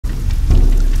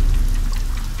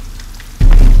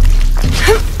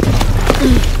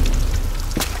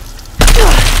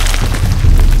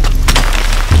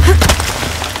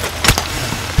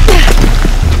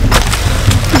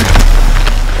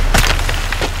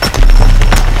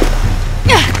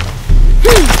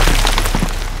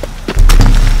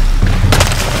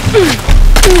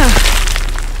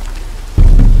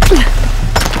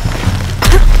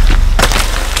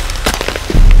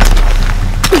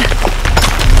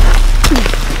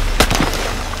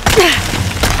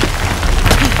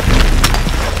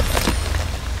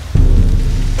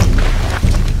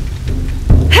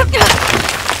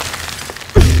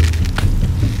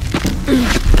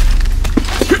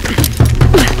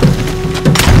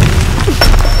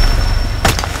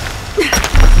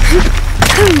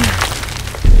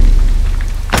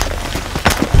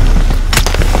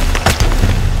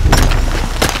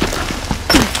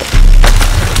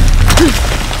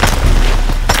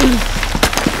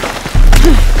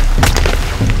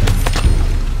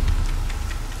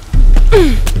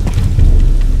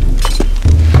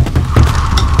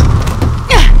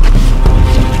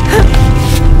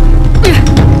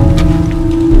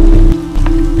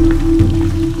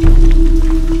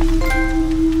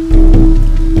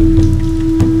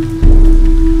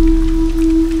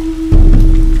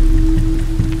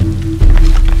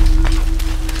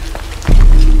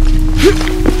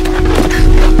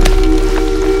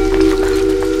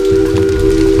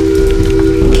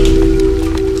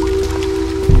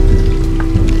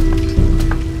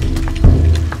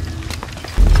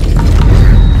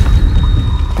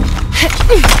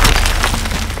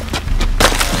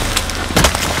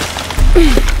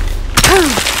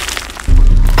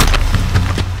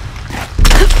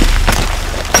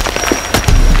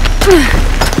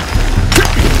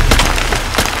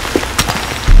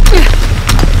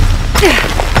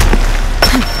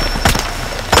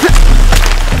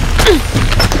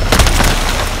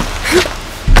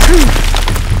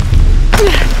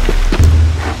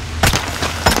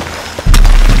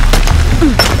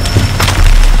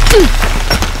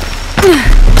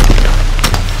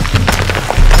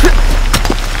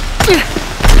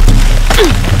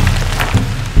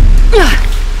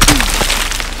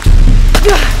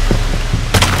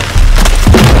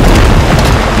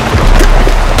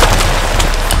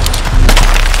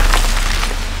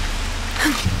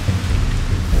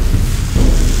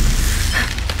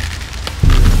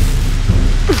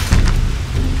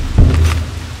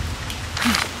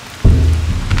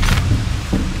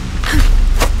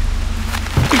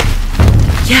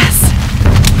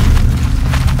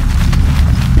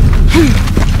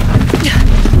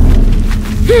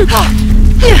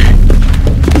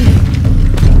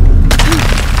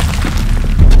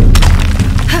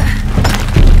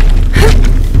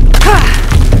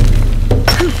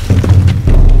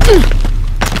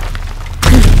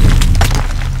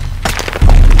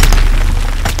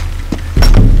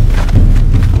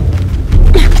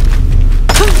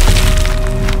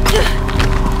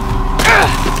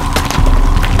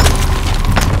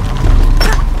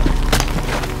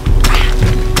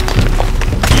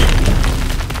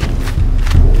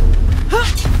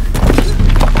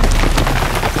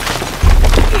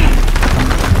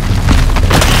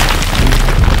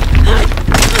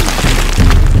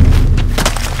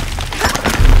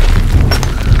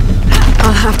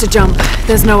To jump.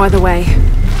 There's no other way.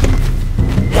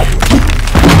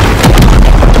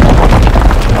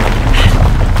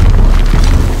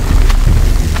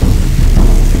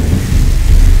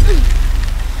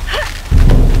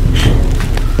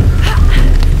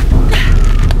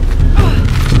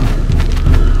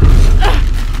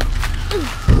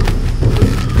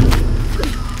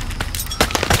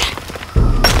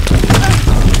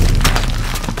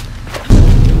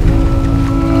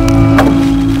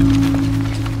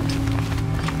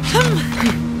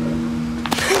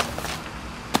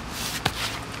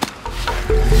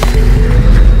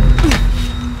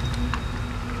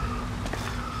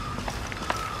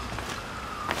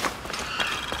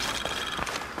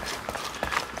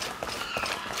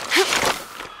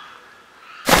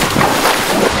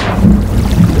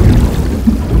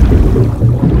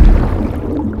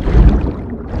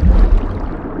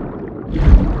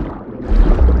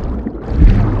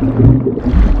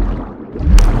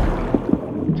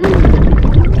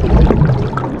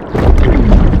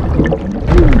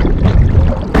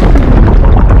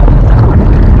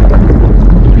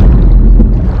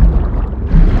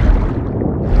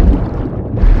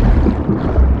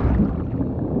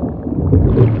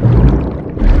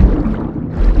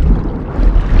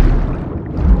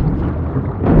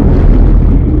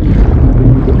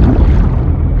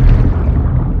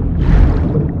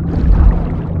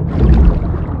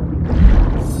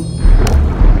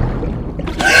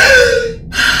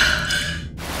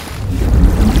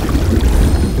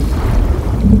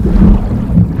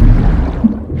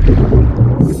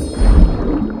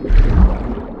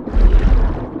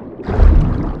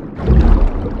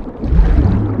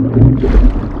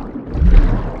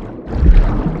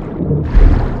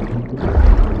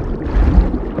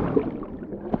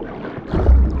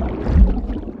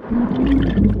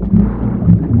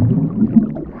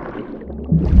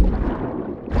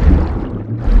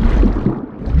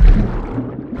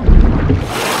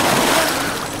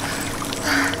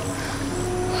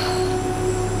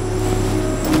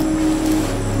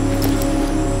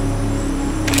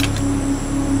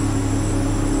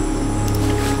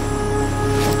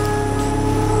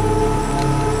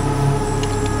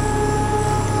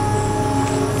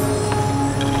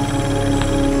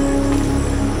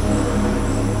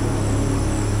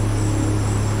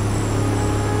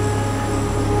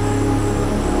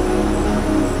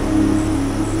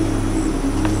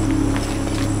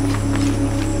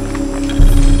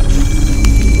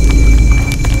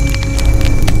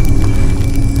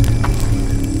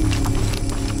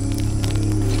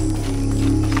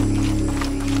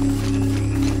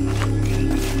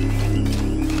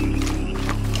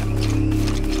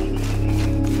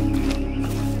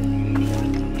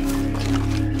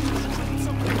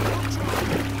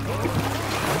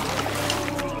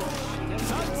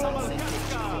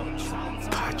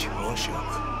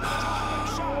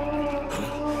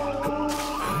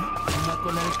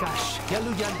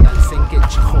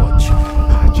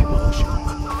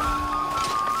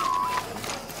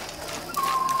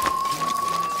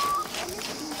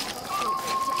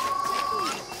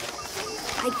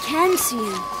 I can see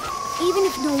him, even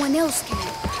if no one else can.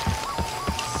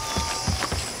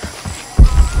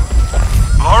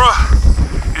 Lara,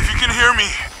 if you can hear me.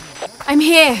 I'm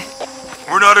here.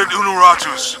 We're not at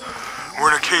Unuratu's. We're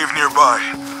in a cave nearby.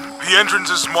 The entrance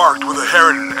is marked with a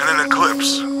heron and an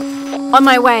eclipse. On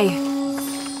my way.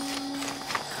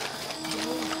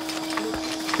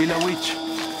 Feel a witch.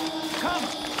 Come!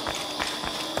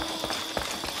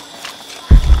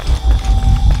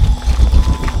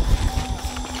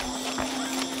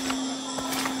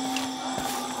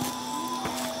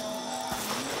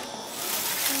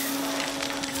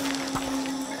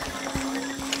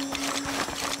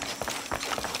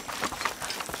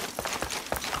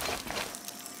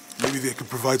 Maybe they could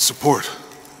provide support.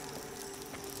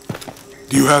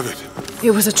 Do you have it?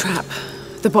 It was a trap.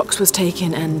 The box was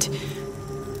taken and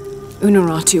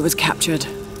Unuratu was captured.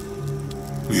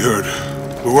 We heard.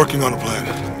 We're working on a plan.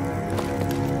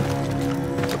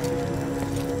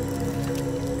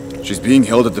 She's being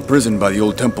held at the prison by the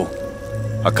old temple.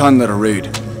 Hakan led a raid,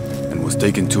 and was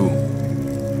taken too.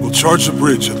 We'll charge the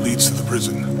bridge that leads to the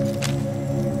prison.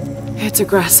 It's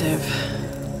aggressive.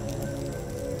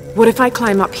 What if I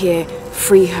climb up here,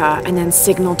 free her, and then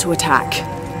signal to attack?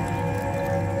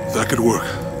 That could work.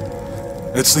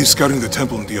 Edsley's scouting the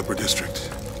temple in the upper district.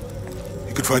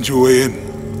 He could find you a way in.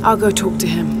 I'll go talk to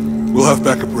him. We'll have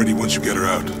backup ready once you get her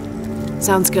out.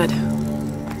 Sounds good.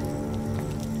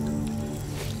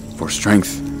 For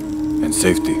strength and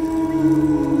safety.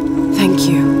 Thank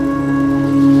you.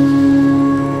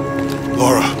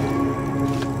 Lara.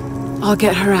 I'll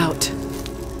get her out.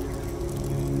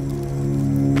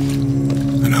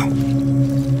 I know.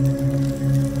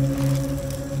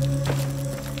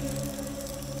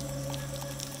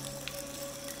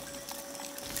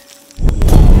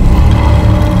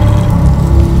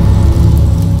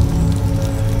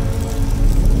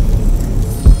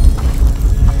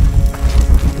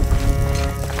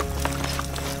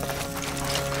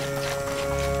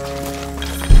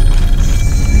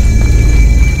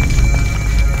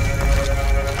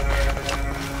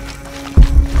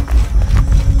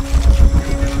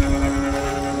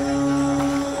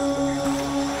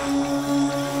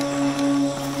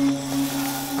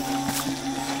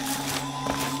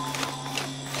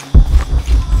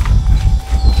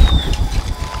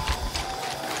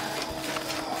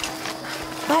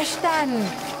 Baştan.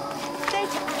 Geç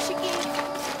aşık.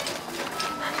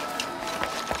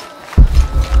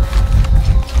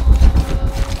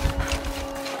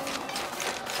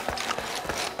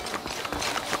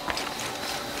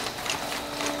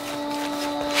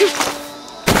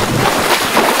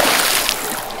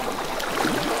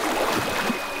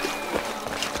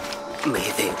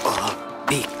 May they all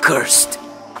be cursed.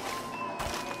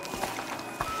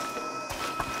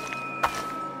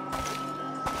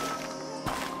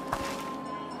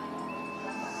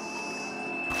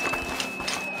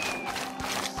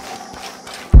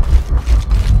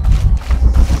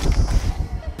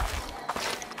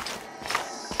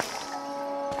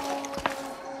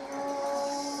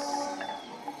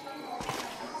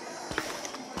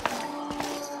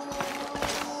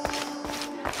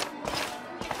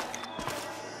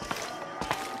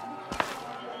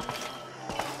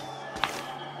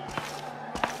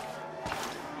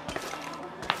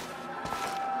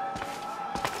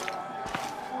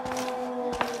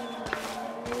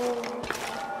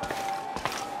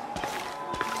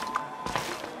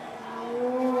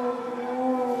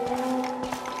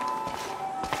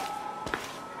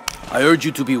 I urge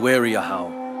you to be wary, Ahau.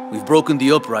 We've broken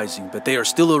the uprising, but they are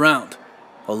still around.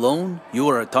 Alone, you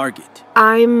are a target.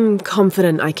 I'm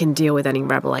confident I can deal with any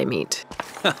rebel I meet.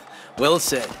 Well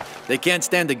said. They can't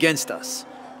stand against us.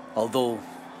 Although,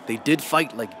 they did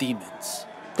fight like demons.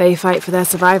 They fight for their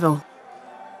survival.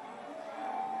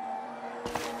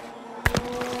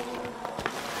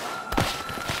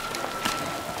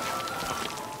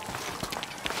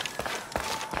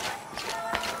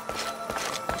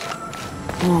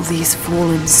 All these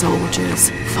fallen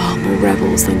soldiers, far more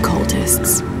rebels than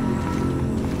cultists.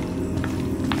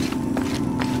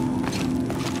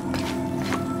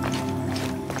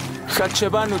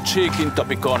 Hachebanu chikin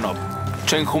topikonop.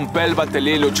 Chenjumpel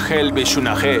batelilo chhel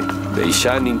beshunaje.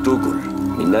 Beishan intugul.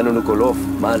 Minano nukolov,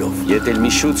 malov. Yetel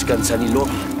mishuts kansanilov.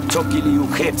 Tsokili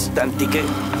ujetz tantike.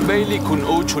 Beili kun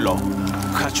uchulo.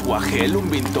 Hachwahel un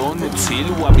binton utzil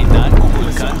waminan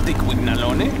kukulkantik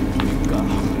wignalone.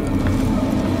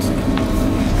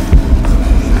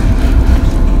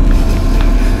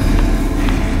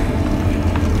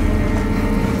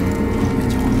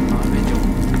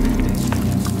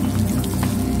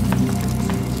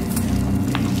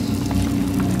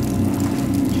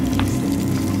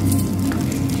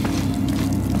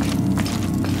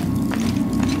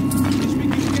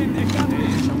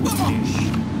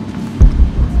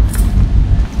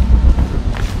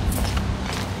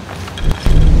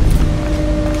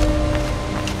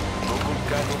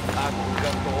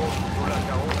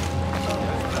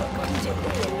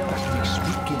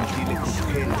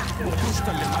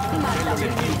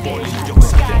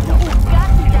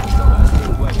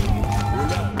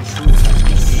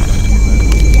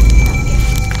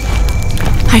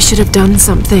 I should have done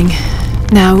something.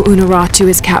 Now Unuratu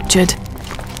is captured.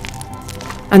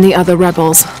 And the other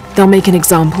rebels, they'll make an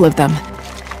example of them.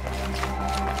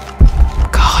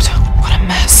 God, what a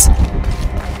mess.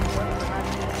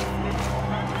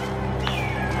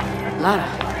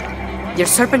 Lara, your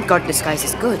serpent guard disguise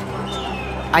is good.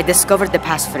 I discovered the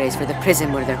passphrase for the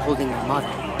prison where they're holding your mother.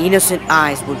 Innocent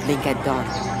eyes will blink at dawn,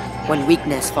 when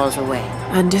weakness falls away.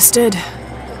 Understood.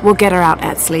 We'll get her out,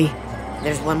 Etzli.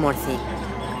 There's one more thing.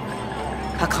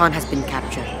 Hakan has been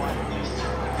captured.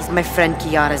 He's my friend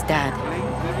Kiara's dad.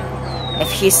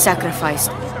 If he's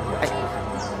sacrificed,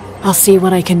 I'll see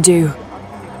what I can do.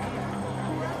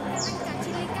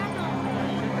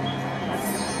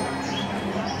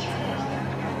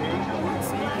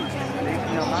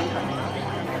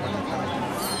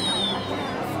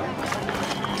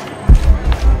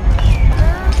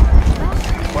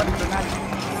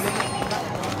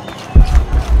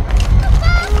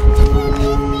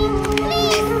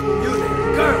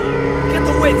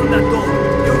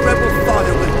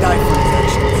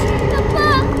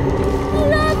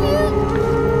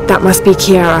 That must be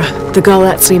Kiara, the girl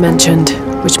Etzli mentioned,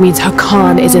 which means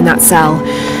Hakan is in that cell.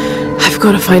 I've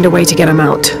got to find a way to get him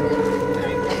out.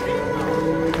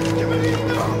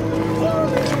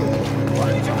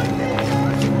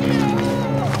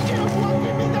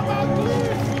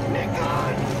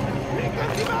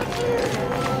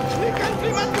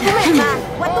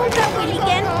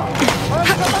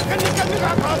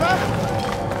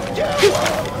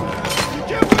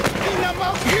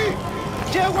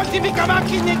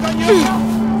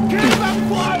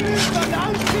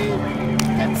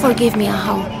 Forgive me,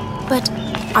 Ahau, but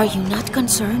are you not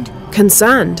concerned?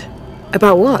 Concerned?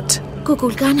 About what?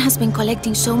 Kukulkan has been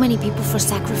collecting so many people for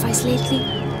sacrifice lately,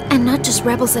 and not just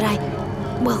rebels that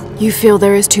well... You feel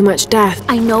there is too much death?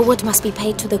 I know what must be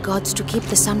paid to the gods to keep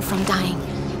the sun from dying,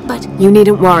 but... You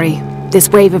needn't worry. This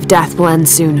wave of death will end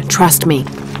soon, trust me.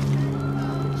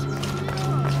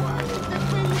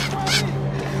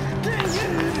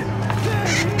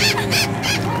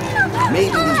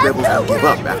 Maybe these rebels will give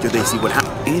up after they see what happens.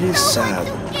 It is sad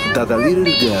that a little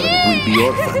girl will be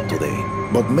orphaned today,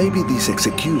 but maybe this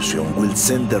execution will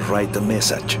send the right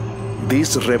message.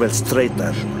 These rebels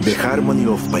threaten the harmony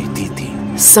of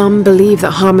Paititi. Some believe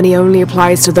that harmony only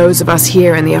applies to those of us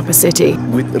here in the upper city.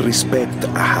 With respect,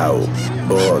 Ahau,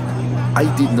 but I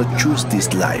did not choose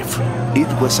this life. It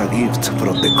was a gift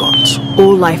from the gods.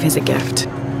 All life is a gift.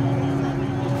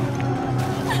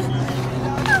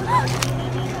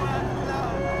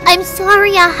 I'm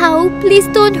sorry, Ahau. Please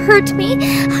don't hurt me.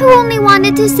 I only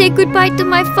wanted to say goodbye to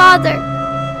my father.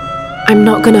 I'm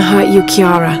not gonna hurt you,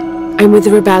 Kiara. I'm with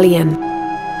the rebellion.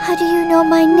 How do you know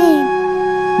my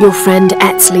name? Your friend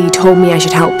Etzli told me I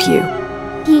should help you.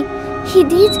 He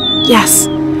did? Yes.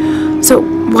 So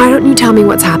why don't you tell me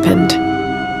what's happened?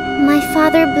 My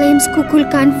father blames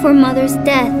Kukulkan for Mother's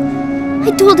death.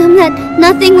 I told him that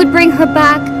nothing would bring her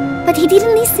back, but he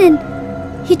didn't listen.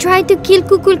 He tried to kill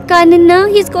Kukulkan and now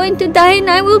he's going to die and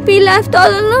I will be left all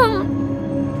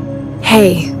alone.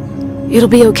 Hey, it'll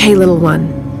be okay, little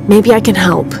one. Maybe I can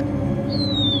help.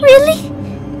 Really?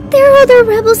 There are other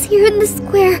rebels here in the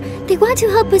square. They want to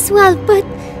help as well, but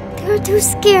they're too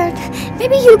scared.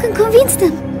 Maybe you can convince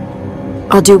them.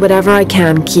 I'll do whatever I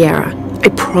can, Kiara. I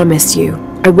promise you.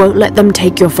 I won't let them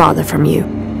take your father from you.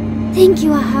 Thank you,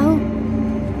 Ahau.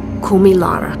 Call me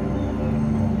Lara.